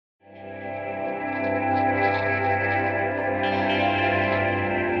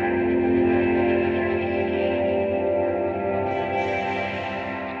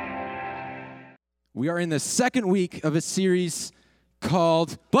We are in the second week of a series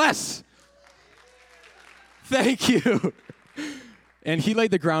called Bless. Thank you. And he laid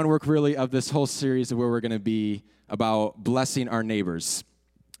the groundwork, really, of this whole series of where we're going to be about blessing our neighbors.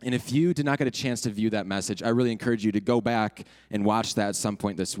 And if you did not get a chance to view that message, I really encourage you to go back and watch that at some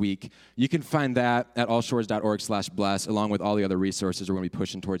point this week. You can find that at allshores.org/bless, along with all the other resources we're going to be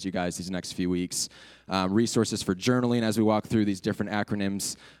pushing towards you guys these next few weeks. Resources for journaling as we walk through these different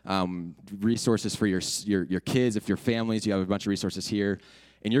acronyms. Resources for your kids, if your families, you have a bunch of resources here.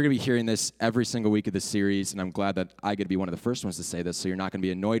 And you're going to be hearing this every single week of this series, and I'm glad that I get to be one of the first ones to say this, so you're not going to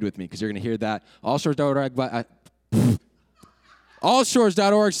be annoyed with me, because you're going to hear that allshores.org/.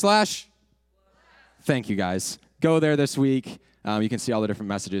 Thank you, guys. Go there this week. You can see all the different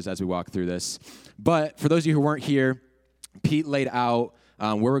messages as we walk through this. But for those of you who weren't here, Pete laid out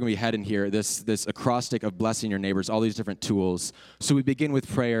where we're going to be heading here, this acrostic of blessing your neighbors, all these different tools. So we begin with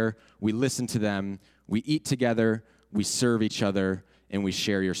prayer, we listen to them, we eat together, we serve each other, and we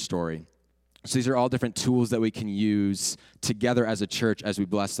share your story. So these are all different tools that we can use together as a church as we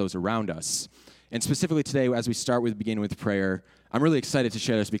bless those around us. And specifically today, as we start with beginning with prayer, I'm really excited to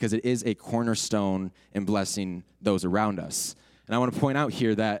share this because it is a cornerstone in blessing those around us. And I want to point out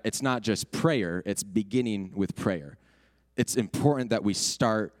here that it's not just prayer, it's beginning with prayer. It's important that we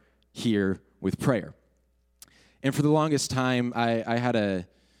start here with prayer. And for the longest time, I had a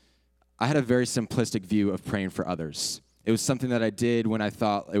very simplistic view of praying for others. It was something that I did when I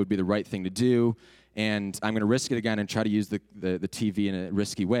thought it would be the right thing to do, and I'm going to risk it again and try to use the TV in a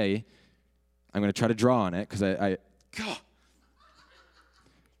risky way. I'm going to try to draw on it, because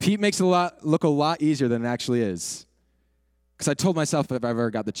Pete makes it look a lot easier than it actually is. Because I told myself if I ever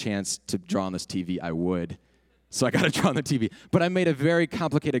got the chance to draw on this TV, I would. So I got to draw on the TV. But I made a very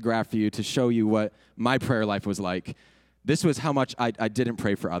complicated graph for you to show you what my prayer life was like. This was how much I didn't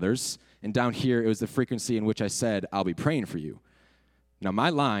pray for others. And down here, it was the frequency in which I said, I'll be praying for you. Now, my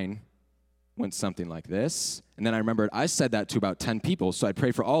line went something like this. And then I remembered I said that to about 10 people, so I'd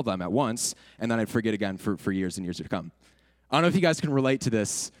pray for all of them at once, and then I'd forget again for years and years to come. I don't know if you guys can relate to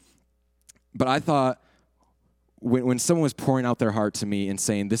this, but I thought when someone was pouring out their heart to me and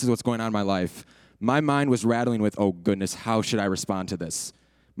saying, this is what's going on in my life, my mind was rattling with, oh, goodness, how should I respond to this?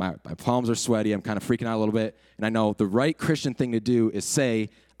 My palms are sweaty. I'm kind of freaking out a little bit. And I know the right Christian thing to do is say,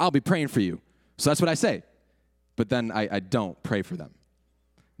 I'll be praying for you. So that's what I say. But then I don't pray for them.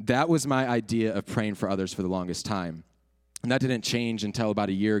 That was my idea of praying for others for the longest time. And that didn't change until about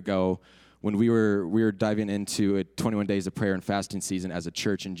a year ago when we were diving into a 21 days of prayer and fasting season as a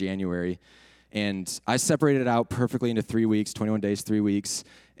church in January. And I separated it out perfectly into 3 weeks, 21 days, 3 weeks.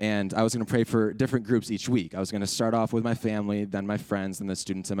 And I was going to pray for different groups each week. I was going to start off with my family, then my friends, then the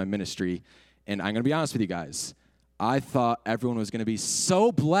students in my ministry. And I'm going to be honest with you guys. I thought everyone was going to be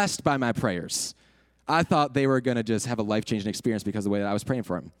so blessed by my prayers. I thought they were going to just have a life-changing experience because of the way that I was praying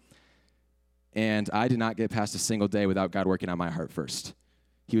for them. And I did not get past a single day without God working on my heart first.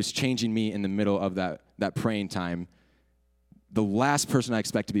 He was changing me in the middle of that praying time. The last person I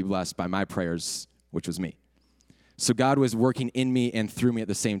expect to be blessed by my prayers, which was me. So God was working in me and through me at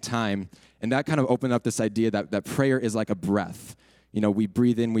the same time. And that kind of opened up this idea that prayer is like a breath. You know, we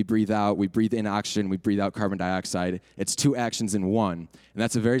breathe in, we breathe out, we breathe in oxygen, we breathe out carbon dioxide. It's two actions in one. And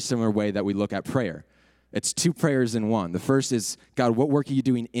that's a very similar way that we look at prayer. It's two prayers in one. The first is, God, what work are you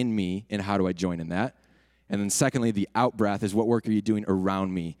doing in me, and how do I join in that? And then secondly, the out breath is, what work are you doing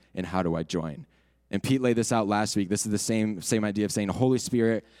around me, and how do I join? And Pete laid this out last week. This is the same idea of saying, Holy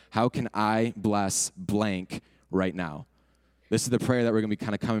Spirit, how can I bless blank right now? This is the prayer that we're going to be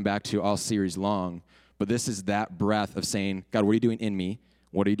kind of coming back to all series long. But this is that breath of saying, God, what are you doing in me?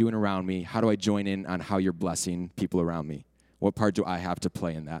 What are you doing around me? How do I join in on how you're blessing people around me? What part do I have to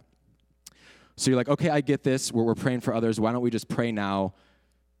play in that? So you're like, okay, I get this. We're praying for others. Why don't we just pray now,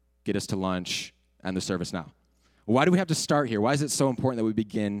 get us to lunch, and the service now? Why do we have to start here? Why is it so important that we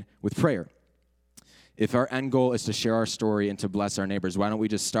begin with prayer? If our end goal is to share our story and to bless our neighbors, why don't we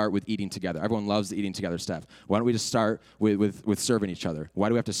just start with eating together? Everyone loves the eating together stuff. Why don't we just start with serving each other? Why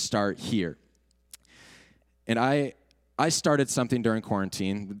do we have to start here? And I started something during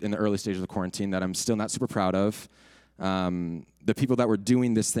quarantine, in the early stages of quarantine, that I'm still not super proud of. The people that were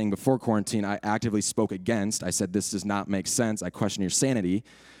doing this thing before quarantine, I actively spoke against. I said, this does not make sense. I question your sanity.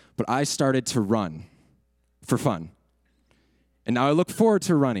 But I started to run for fun. And now I look forward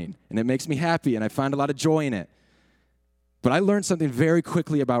to running, and it makes me happy, and I find a lot of joy in it. But I learned something very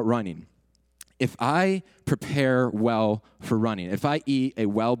quickly about running. If I prepare well for running, if I eat a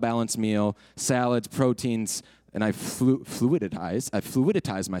well-balanced meal, salads, proteins, and I fluidize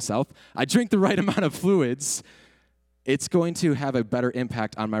myself, I drink the right amount of fluids, it's going to have a better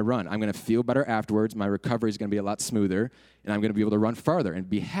impact on my run. I'm going to feel better afterwards. My recovery is going to be a lot smoother, and I'm going to be able to run farther and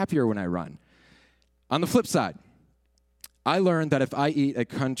be happier when I run. On the flip side, I learned that if I eat a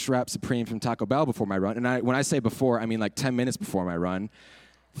Crunchwrap Supreme from Taco Bell before my run, and when I say before, I mean like 10 minutes before my run,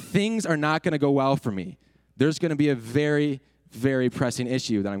 things are not going to go well for me. There's going to be a very, very pressing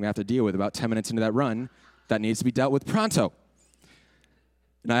issue that I'm going to have to deal with about 10 minutes into that run that needs to be dealt with pronto.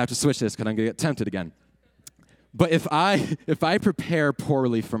 And I have to switch this because I'm going to get tempted again. But if I prepare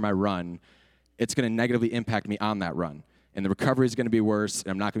poorly for my run, it's going to negatively impact me on that run. And the recovery is going to be worse,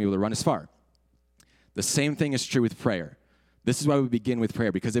 and I'm not going to be able to run as far. The same thing is true with prayer. This is why we begin with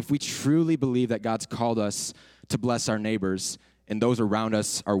prayer, because if we truly believe that God's called us to bless our neighbors and those around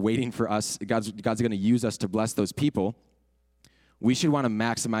us are waiting for us, God's going to use us to bless those people, we should want to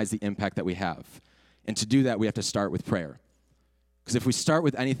maximize the impact that we have. And to do that, we have to start with prayer. Because if we start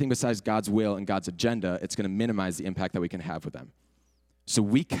with anything besides God's will and God's agenda, it's going to minimize the impact that we can have with them. So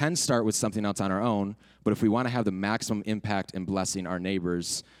we can start with something else on our own, but if we want to have the maximum impact in blessing our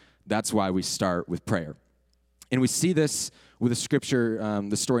neighbors, that's why we start with prayer. And we see this with the scripture,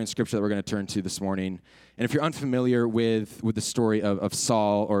 the story in Scripture that we're going to turn to this morning. And if you're unfamiliar with the story of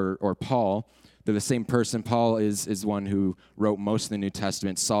Saul or Paul, they're the same person. Paul is one who wrote most of the New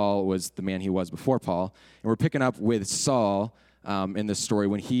Testament. Saul was the man he was before Paul. And we're picking up with Saul in this story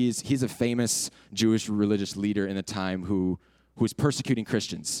when he's a famous Jewish religious leader in the time who was persecuting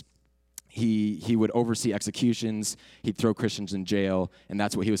Christians. He would oversee executions, he'd throw Christians in jail, and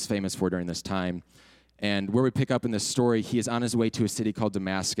that's what he was famous for during this time. And where we pick up in this story, he is on his way to a city called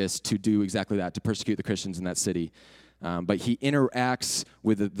Damascus to do exactly that, to persecute the Christians in that city. But he interacts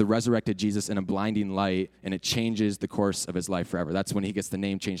with the resurrected Jesus in a blinding light, and it changes the course of his life forever. That's when he gets the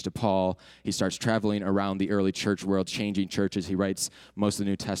name changed to Paul. He starts traveling around the early church world, changing churches. He writes most of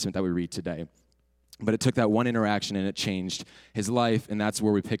the New Testament that we read today. But it took that one interaction, and it changed his life, and that's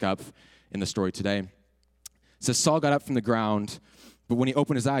where we pick up in the story today. It says, Saul got up from the ground, but when he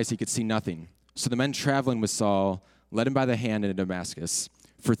opened his eyes, he could see nothing. So the men traveling with Saul led him by the hand into Damascus.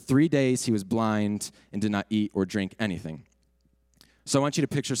 For 3 days he was blind and did not eat or drink anything. So I want you to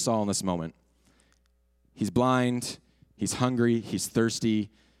picture Saul in this moment. He's blind, he's hungry, he's thirsty,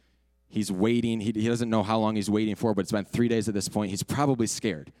 he's waiting. He doesn't know how long he's waiting for, but it's been 3 days at this point. He's probably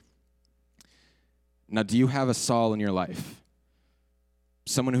scared. Now, do you have a Saul in your life?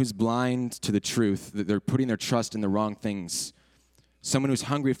 Someone who's blind to the truth, that they're putting their trust in the wrong things. Someone who's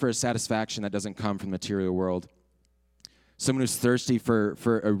hungry for a satisfaction that doesn't come from the material world. Someone who's thirsty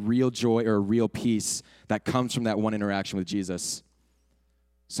for a real joy or a real peace that comes from that one interaction with Jesus.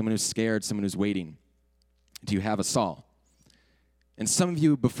 Someone who's scared, someone who's waiting. Do you have a Saul? And some of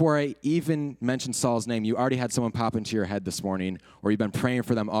you, before I even mentioned Saul's name, you already had someone pop into your head this morning, or you've been praying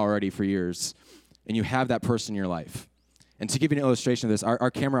for them already for years, and you have that person in your life. And to give you an illustration of this, our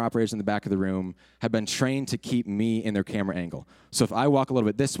camera operators in the back of the room have been trained to keep me in their camera angle. So if I walk a little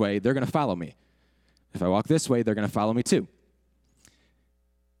bit this way, they're going to follow me. If I walk this way, they're going to follow me too.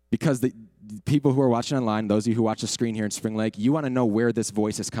 Because the people who are watching online, those of you who watch the screen here in Spring Lake, you want to know where this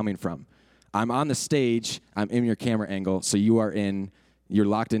voice is coming from. I'm on the stage, I'm in your camera angle, so you're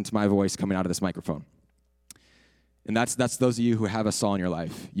locked into my voice coming out of this microphone. And that's those of you who have a Saul in your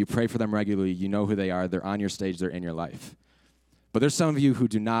life. You pray for them regularly, you know who they are, they're on your stage, they're in your life. But there's some of you who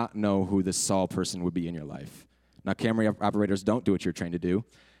do not know who this Saul person would be in your life. Now, camera operators, don't do what you're trained to do.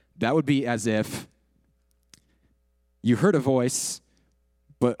 That would be as if you heard a voice,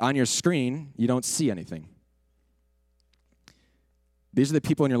 but on your screen, you don't see anything. These are the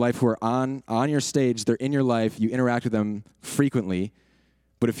people in your life who are on your stage, they're in your life, you interact with them frequently,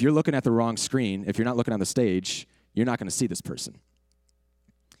 but if you're looking at the wrong screen, if you're not looking on the stage, you're not going to see this person.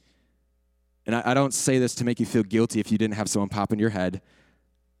 And I don't say this to make you feel guilty if you didn't have someone pop in your head.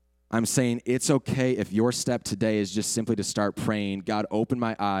 I'm saying it's okay if your step today is just simply to start praying, God, open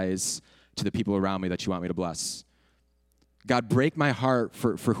my eyes to the people around me that you want me to bless. God, break my heart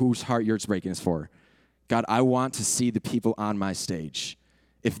for whose heart yours breaking is for. God, I want to see the people on my stage.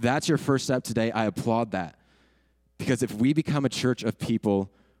 If that's your first step today, I applaud that. Because if we become a church of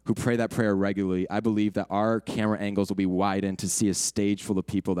people who pray that prayer regularly, I believe that our camera angles will be widened to see a stage full of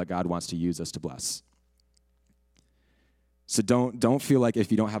people that God wants to use us to bless. So don't feel like if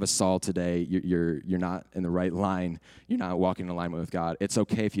you don't have a Saul today, you're not in the right line, you're not walking in alignment with God. It's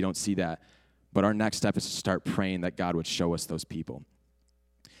okay if you don't see that. But our next step is to start praying that God would show us those people.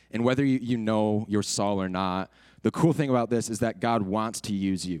 And whether you know you're Saul or not, the cool thing about this is that God wants to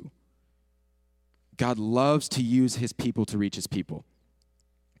use you. God loves to use his people to reach his people.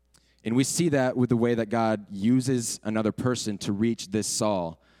 And we see that with the way that God uses another person to reach this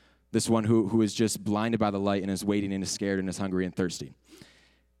Saul this one who is just blinded by the light and is waiting and is scared and is hungry and thirsty.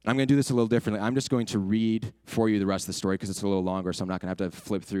 And I'm going to do this a little differently. I'm just going to read for you the rest of the story because it's a little longer, so I'm not going to have to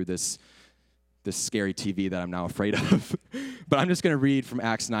flip through this scary TV that I'm now afraid of. But I'm just going to read from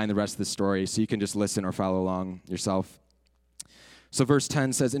Acts 9 the rest of the story so you can just listen or follow along yourself. So verse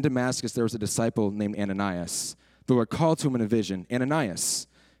 10 says, in Damascus there was a disciple named Ananias. The Lord called to him in a vision, Ananias.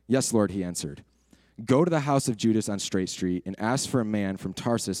 Yes, Lord, he answered. Go to the house of Judas on Straight Street and ask for a man from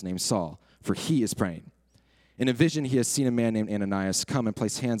Tarsus named Saul, for he is praying. In a vision he has seen a man named Ananias come and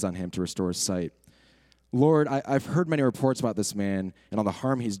place hands on him to restore his sight. Lord, I've heard many reports about this man and all the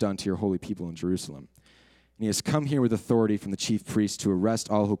harm he's done to your holy people in Jerusalem. And he has come here with authority from the chief priest to arrest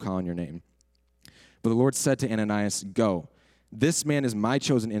all who call on your name. But the Lord said to Ananias, go. This man is my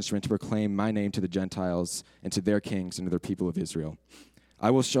chosen instrument to proclaim my name to the Gentiles and to their kings and to their people of Israel.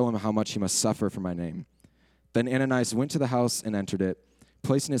 I will show him how much he must suffer for my name. Then Ananias went to the house and entered it.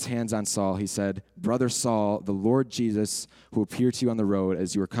 Placing his hands on Saul, he said, Brother Saul, the Lord Jesus, who appeared to you on the road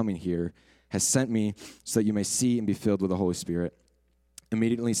as you were coming here, has sent me so that you may see and be filled with the Holy Spirit.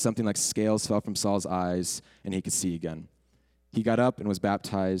 Immediately something like scales fell from Saul's eyes, and he could see again. He got up and was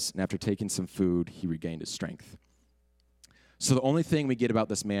baptized, and after taking some food, he regained his strength. So the only thing we get about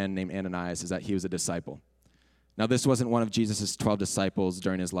this man named Ananias is that he was a disciple. Now, this wasn't one of Jesus' 12 disciples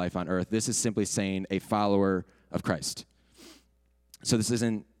during his life on earth. This is simply saying a follower of Christ. So this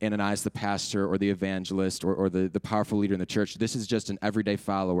isn't Ananias the pastor or the evangelist or the powerful leader in the church. This is just an everyday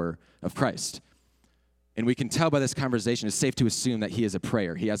follower of Christ. And we can tell by this conversation, it's safe to assume that he is a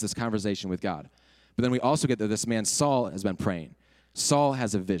prayer. He has this conversation with God. But then we also get that this man, Saul, has been praying. Saul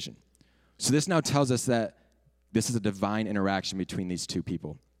has a vision. So this now tells us that this is a divine interaction between these two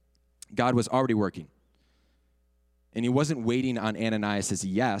people. God was already working. And he wasn't waiting on Ananias'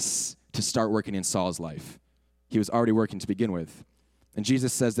 yes to start working in Saul's life. He was already working to begin with. And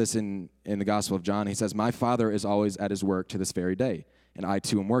Jesus says this in the Gospel of John. He says, my Father is always at his work to this very day, and I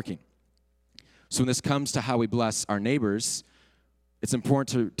too am working. So when this comes to how we bless our neighbors, it's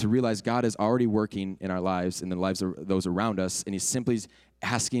important to realize God is already working in our lives and the lives of those around us, and he's simply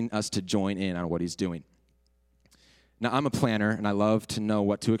asking us to join in on what he's doing. Now, I'm a planner, and I love to know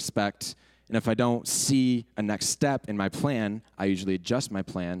what to expect. And if I don't see a next step in my plan, I usually adjust my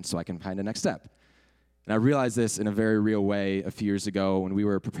plan so I can find a next step. And I realized this in a very real way a few years ago when we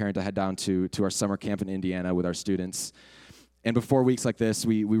were preparing to head down to our summer camp in Indiana with our students. And before weeks like this,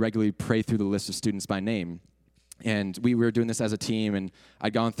 we regularly pray through the list of students by name. And we were doing this as a team, and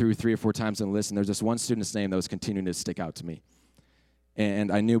I'd gone through 3 or 4 times on the list, and there's this one student's name that was continuing to stick out to me.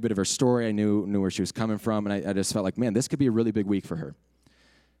 And I knew a bit of her story. I knew where she was coming from, and I just felt like, man, this could be a really big week for her.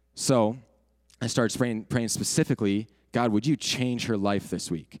 So I started praying specifically, God, would you change her life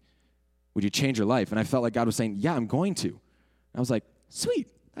this week? Would you change her life? And I felt like God was saying, yeah, I'm going to. And I was like, sweet,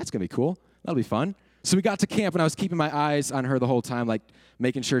 that's going to be cool. That'll be fun. So we got to camp, and I was keeping my eyes on her the whole time, like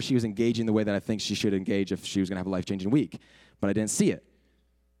making sure she was engaging the way that I think she should engage if she was going to have a life-changing week. But I didn't see it.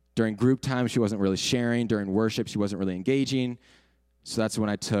 During group time, she wasn't really sharing. During worship, she wasn't really engaging. So that's when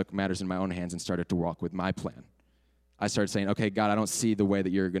I took matters in my own hands and started to walk with my plan. I started saying, okay, God, I don't see the way that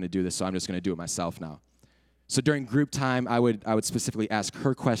you're going to do this, so I'm just going to do it myself now. So during group time, I would specifically ask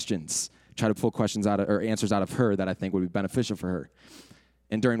her questions, try to pull questions out of, or answers out of her that I think would be beneficial for her.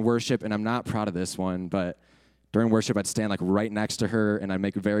 And during worship, and I'm not proud of this one, but during worship, I'd stand like right next to her, and I'd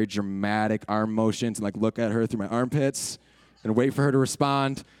make very dramatic arm motions and like look at her through my armpits and wait for her to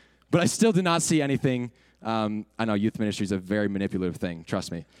respond. But I still did not see anything. I know youth ministry is a very manipulative thing,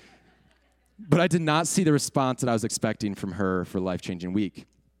 trust me. But I did not see the response that I was expecting from her for Life-Changing Week.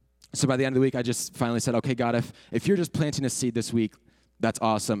 So by the end of the week, I just finally said, okay, God, if you're just planting a seed this week, that's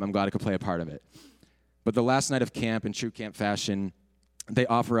awesome. I'm glad I could play a part of it. But the last night of camp, in true camp fashion, they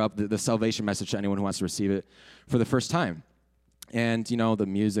offer up the salvation message to anyone who wants to receive it for the first time. And, you know, the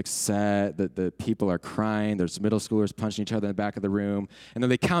music's set, the people are crying, there's middle schoolers punching each other in the back of the room, and then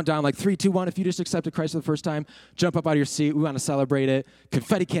they count down like 3, 2, 1, if you just accepted Christ for the first time, jump up out of your seat, we want to celebrate it,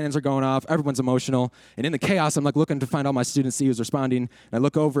 confetti cannons are going off, everyone's emotional, and in the chaos, I'm like looking to find all my students, see who's responding, and I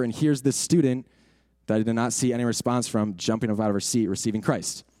look over, and here's this student that I did not see any response from, jumping up out of her seat, receiving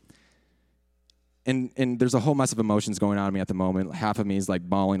Christ. And there's a whole mess of emotions going on in me at the moment. Half of me is like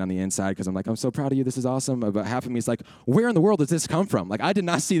bawling on the inside because I'm like, I'm so proud of you, this is awesome. But half of me is like, where in the world does this come from? Like, I did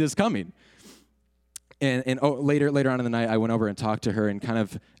not see this coming. And later on in the night, I went over and talked to her and kind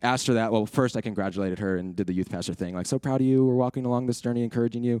of asked her that. Well, first I congratulated her and did the youth pastor thing. Like, so proud of you, we're walking along this journey,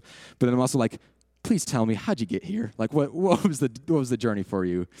 encouraging you. But then I'm also like, please tell me, how'd you get here? Like, what was the journey for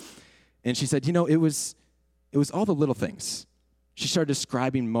you? And she said, you know, it was all the little things. She started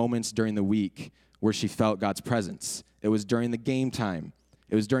describing moments during the week where she felt God's presence. It was during the game time.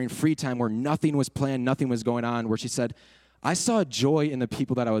 It was during free time where nothing was planned, nothing was going on, where she said, I saw joy in the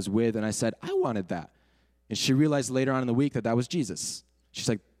people that I was with, and I said, I wanted that. And she realized later on in the week that that was Jesus. She's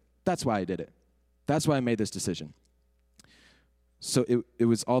like, that's why I did it. That's why I made this decision. So it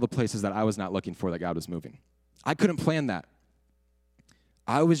was all the places that I was not looking for that God was moving. I couldn't plan that.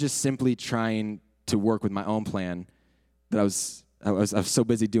 I was just simply trying to work with my own plan. That I was so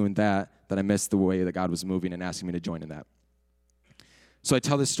busy doing that I missed the way that God was moving and asking me to join in that. So I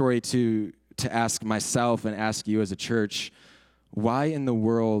tell this story to ask myself and ask you as a church, why in the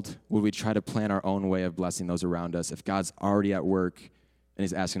world would we try to plan our own way of blessing those around us if God's already at work and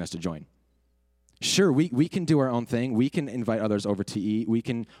he's asking us to join? Sure, we can do our own thing. We can invite others over to eat. We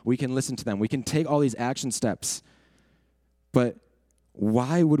can listen to them. We can take all these action steps. But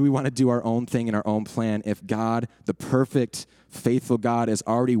why would we want to do our own thing and our own plan if God, the perfect, faithful God, is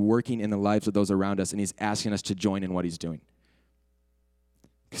already working in the lives of those around us and he's asking us to join in what he's doing?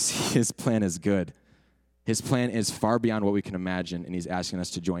 Because his plan is good. His plan is far beyond what we can imagine, and he's asking us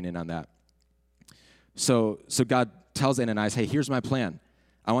to join in on that. So God tells Ananias, hey, here's my plan.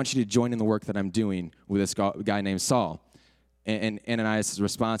 I want you to join in the work that I'm doing with this guy named Saul. And Ananias'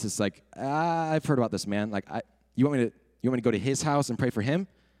 response is like, I've heard about this man. Like, you want me to go to his house and pray for him?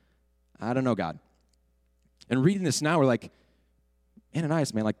 I don't know, God. And reading this now, we're like,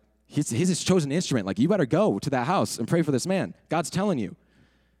 Ananias, man, like, he's his chosen instrument. Like, you better go to that house and pray for this man. God's telling you.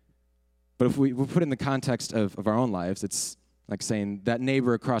 But if we put it in the context of our own lives, it's like saying that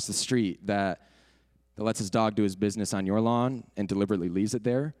neighbor across the street that lets his dog do his business on your lawn and deliberately leaves it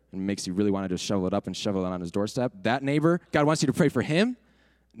there and makes you really want to just shovel it up and shovel it on his doorstep. That neighbor, God wants you to pray for him?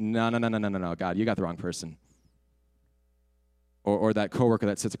 No, God, you got the wrong person. Or that coworker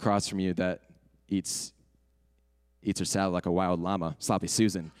that sits across from you that eats her salad like a wild llama, Sloppy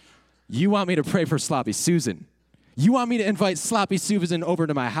Susan. You want me to pray for Sloppy Susan? You want me to invite Sloppy Susan over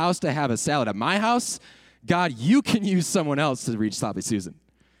to my house to have a salad at my house? God, you can use someone else to reach Sloppy Susan.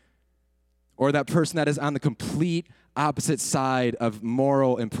 Or that person that is on the complete opposite side of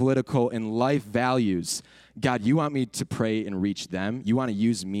moral and political and life values. God, you want me to pray and reach them? You want to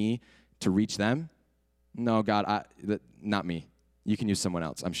use me to reach them? No, God, not me. You can use someone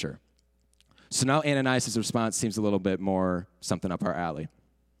else, I'm sure. So now Ananias' response seems a little bit more something up our alley.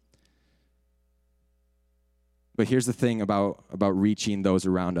 But here's the thing about reaching those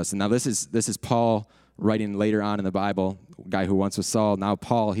around us. And now this is Paul writing later on in the Bible, a guy who once was Saul, now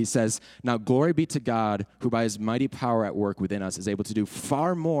Paul. He says, now glory be to God, who by his mighty power at work within us is able to do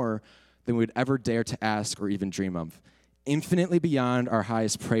far more than we would ever dare to ask or even dream of, infinitely beyond our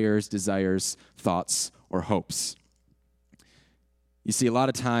highest prayers, desires, thoughts, or hopes. You see, a lot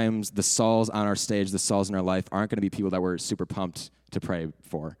of times the Sauls on our stage, the Sauls in our life aren't going to be people that we're super pumped to pray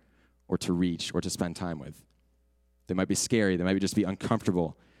for or to reach or to spend time with. They might be scary. They might just be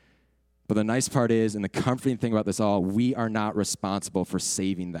uncomfortable. But the nice part is, and the comforting thing about this all, we are not responsible for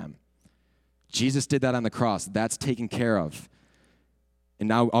saving them. Jesus did that on the cross. That's taken care of. And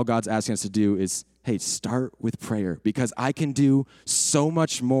now all God's asking us to do is, hey, start with prayer, because I can do so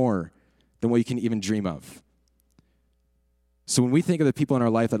much more than what you can even dream of. So when we think of the people in our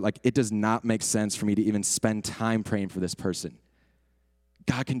life that, like, it does not make sense for me to even spend time praying for this person,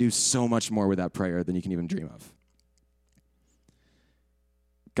 God can do so much more with that prayer than you can even dream of.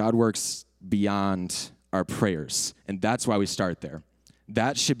 God works beyond our prayers, and that's why we start there.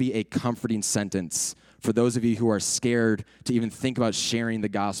 That should be a comforting sentence for those of you who are scared to even think about sharing the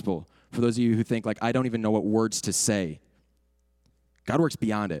gospel, for those of you who think, like, I don't even know what words to say. God works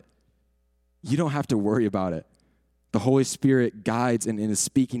beyond it. You don't have to worry about it. The Holy Spirit guides and is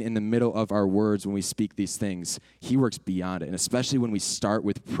speaking in the middle of our words when we speak these things. He works beyond it, and especially when we start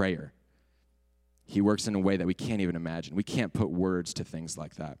with prayer. He works in a way that we can't even imagine. We can't put words to things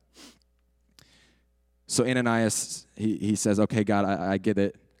like that. So Ananias, he says, okay, God, I get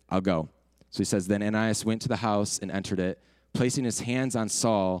it. I'll go. So he says, then Ananias went to the house and entered it. Placing his hands on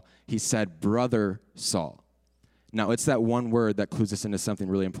Saul, he said, brother Saul. Now, it's that one word that clues us into something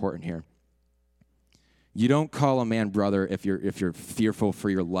really important here. You don't call a man brother if you're fearful for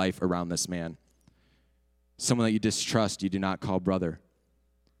your life around this man. Someone that you distrust, you do not call brother.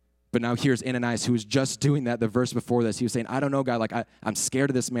 But now here's Ananias, who was just doing that the verse before this. He was saying, I don't know, God, like I'm scared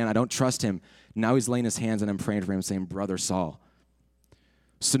of this man. I don't trust him. Now he's laying his hands and I'm praying for him, saying, brother Saul.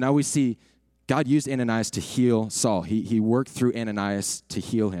 So now we see God used Ananias to heal Saul. He worked through Ananias to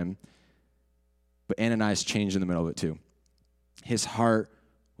heal him. But Ananias changed in the middle of it too. His heart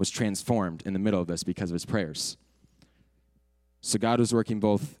was transformed in the middle of this because of his prayers. So God was working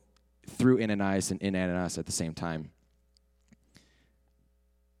both through Ananias and in Ananias at the same time.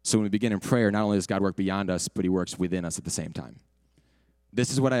 So when we begin in prayer, not only does God work beyond us, but he works within us at the same time.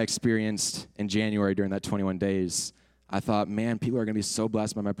 This is what I experienced in January during that 21 days. I thought, man, people are going to be so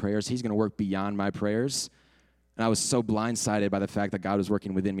blessed by my prayers. He's going to work beyond my prayers. And I was so blindsided by the fact that God was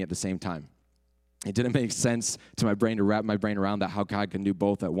working within me at the same time. It didn't make sense to my brain to wrap my brain around that, how God can do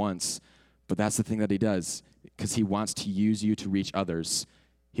both at once. But that's the thing that he does, because he wants to use you to reach others.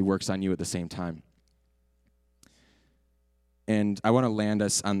 He works on you at the same time. And I want to land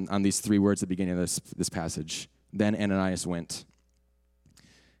us on these three words at the beginning of this passage. Then Ananias went.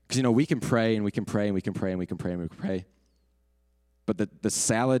 Because, we can pray and we can pray and we can pray and we can pray and we can pray. But the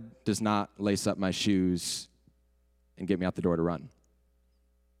salad does not lace up my shoes and get me out the door to run.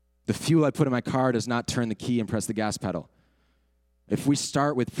 The fuel I put in my car does not turn the key and press the gas pedal. If we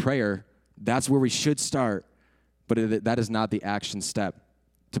start with prayer, that's where we should start, but that is not the action step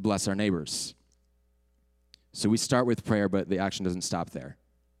to bless our neighbors. So we start with prayer, but the action doesn't stop there.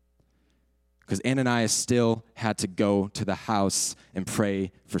 Because Ananias still had to go to the house and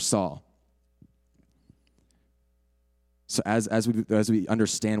pray for Saul. So as we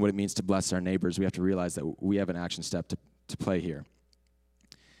understand what it means to bless our neighbors, we have to realize that we have an action step to play here.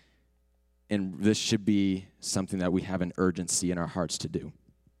 And this should be something that we have an urgency in our hearts to do.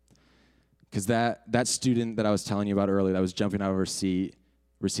 Because that student that I was telling you about earlier, that was jumping out of her seat,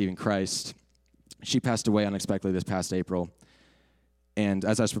 receiving Christ, she passed away unexpectedly this past April. And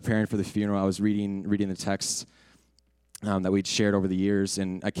as I was preparing for the funeral, I was reading the texts that we'd shared over the years,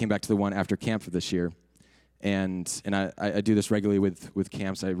 and I came back to the one after camp for this year. And I do this regularly with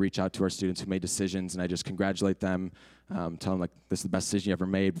camps. I reach out to our students who made decisions, and I just congratulate them, tell them, like, this is the best decision you ever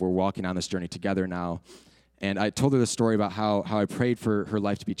made. We're walking on this journey together now. And I told her the story about how I prayed for her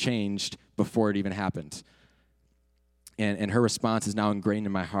life to be changed before it even happened. And her response is now ingrained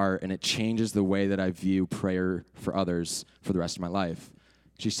in my heart, and it changes the way that I view prayer for others for the rest of my life.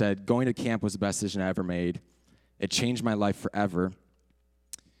 She said, going to camp was the best decision I ever made. It changed my life forever.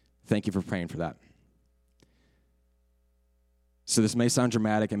 Thank you for praying for that. So this may sound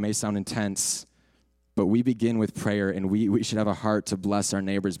dramatic, it may sound intense, but we begin with prayer, and we should have a heart to bless our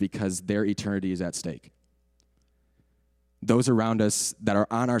neighbors because their eternity is at stake. Those around us that are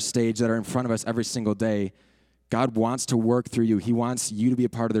on our stage, that are in front of us every single day, God wants to work through you. He wants you to be a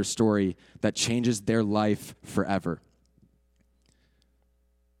part of their story that changes their life forever.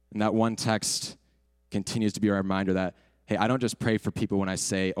 And that one text continues to be a reminder that, hey, I don't just pray for people when I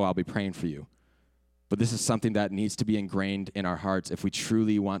say, oh, I'll be praying for you. But this is something that needs to be ingrained in our hearts if we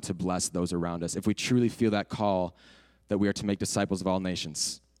truly want to bless those around us, if we truly feel that call that we are to make disciples of all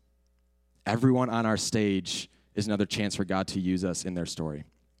nations. Everyone on our stage is another chance for God to use us in their story.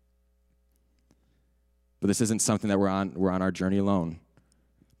 But this isn't something that we're on our journey alone.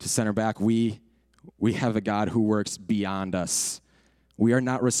 To center back, we have a God who works beyond us. We are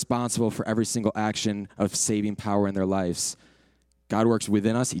not responsible for every single action of saving power in their lives. God works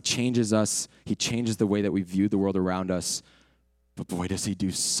within us. He changes us. He changes the way that we view the world around us. But boy, does he do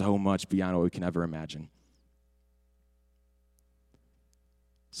so much beyond what we can ever imagine.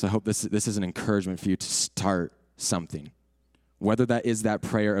 So I hope this is an encouragement for you to start something. Whether that is that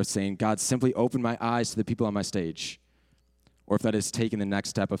prayer of saying, God, simply open my eyes to the people on my stage. Or if that is taking the next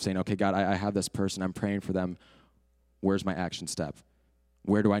step of saying, okay, God, I have this person. I'm praying for them. Where's my action step?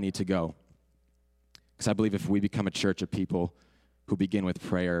 Where do I need to go? Because I believe if we become a church of people who begin with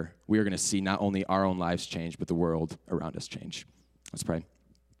prayer, we are going to see not only our own lives change, but the world around us change. Let's pray.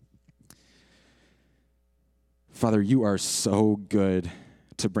 Father, you are so good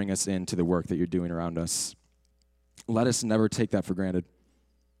to bring us into the work that you're doing around us. Let us never take that for granted.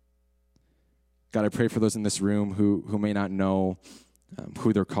 God, I pray for those in this room who may not know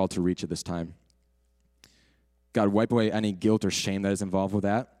who they're called to reach at this time. God, wipe away any guilt or shame that is involved with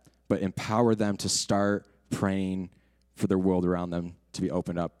that, but empower them to start praying for their world around them to be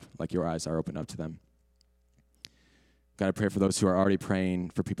opened up like your eyes are opened up to them. God, I pray for those who are already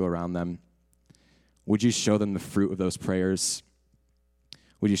praying for people around them. Would you show them the fruit of those prayers?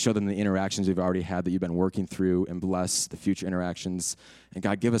 Would you show them the interactions we've already had that you've been working through and bless the future interactions? And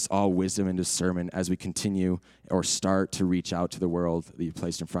God, give us all wisdom and discernment as we continue or start to reach out to the world that you've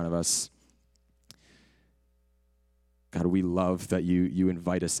placed in front of us. God, we love that you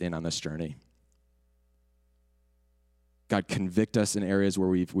invite us in on this journey. God, convict us in areas where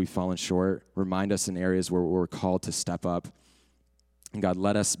we've fallen short. Remind us in areas where we're called to step up. And God,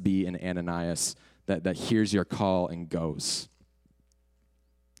 let us be an Ananias that hears your call and goes.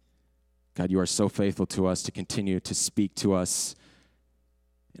 God, you are so faithful to us to continue to speak to us.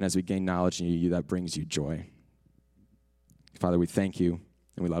 And as we gain knowledge in you, that brings you joy. Father, we thank you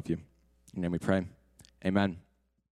and we love you. In your name we pray. Amen.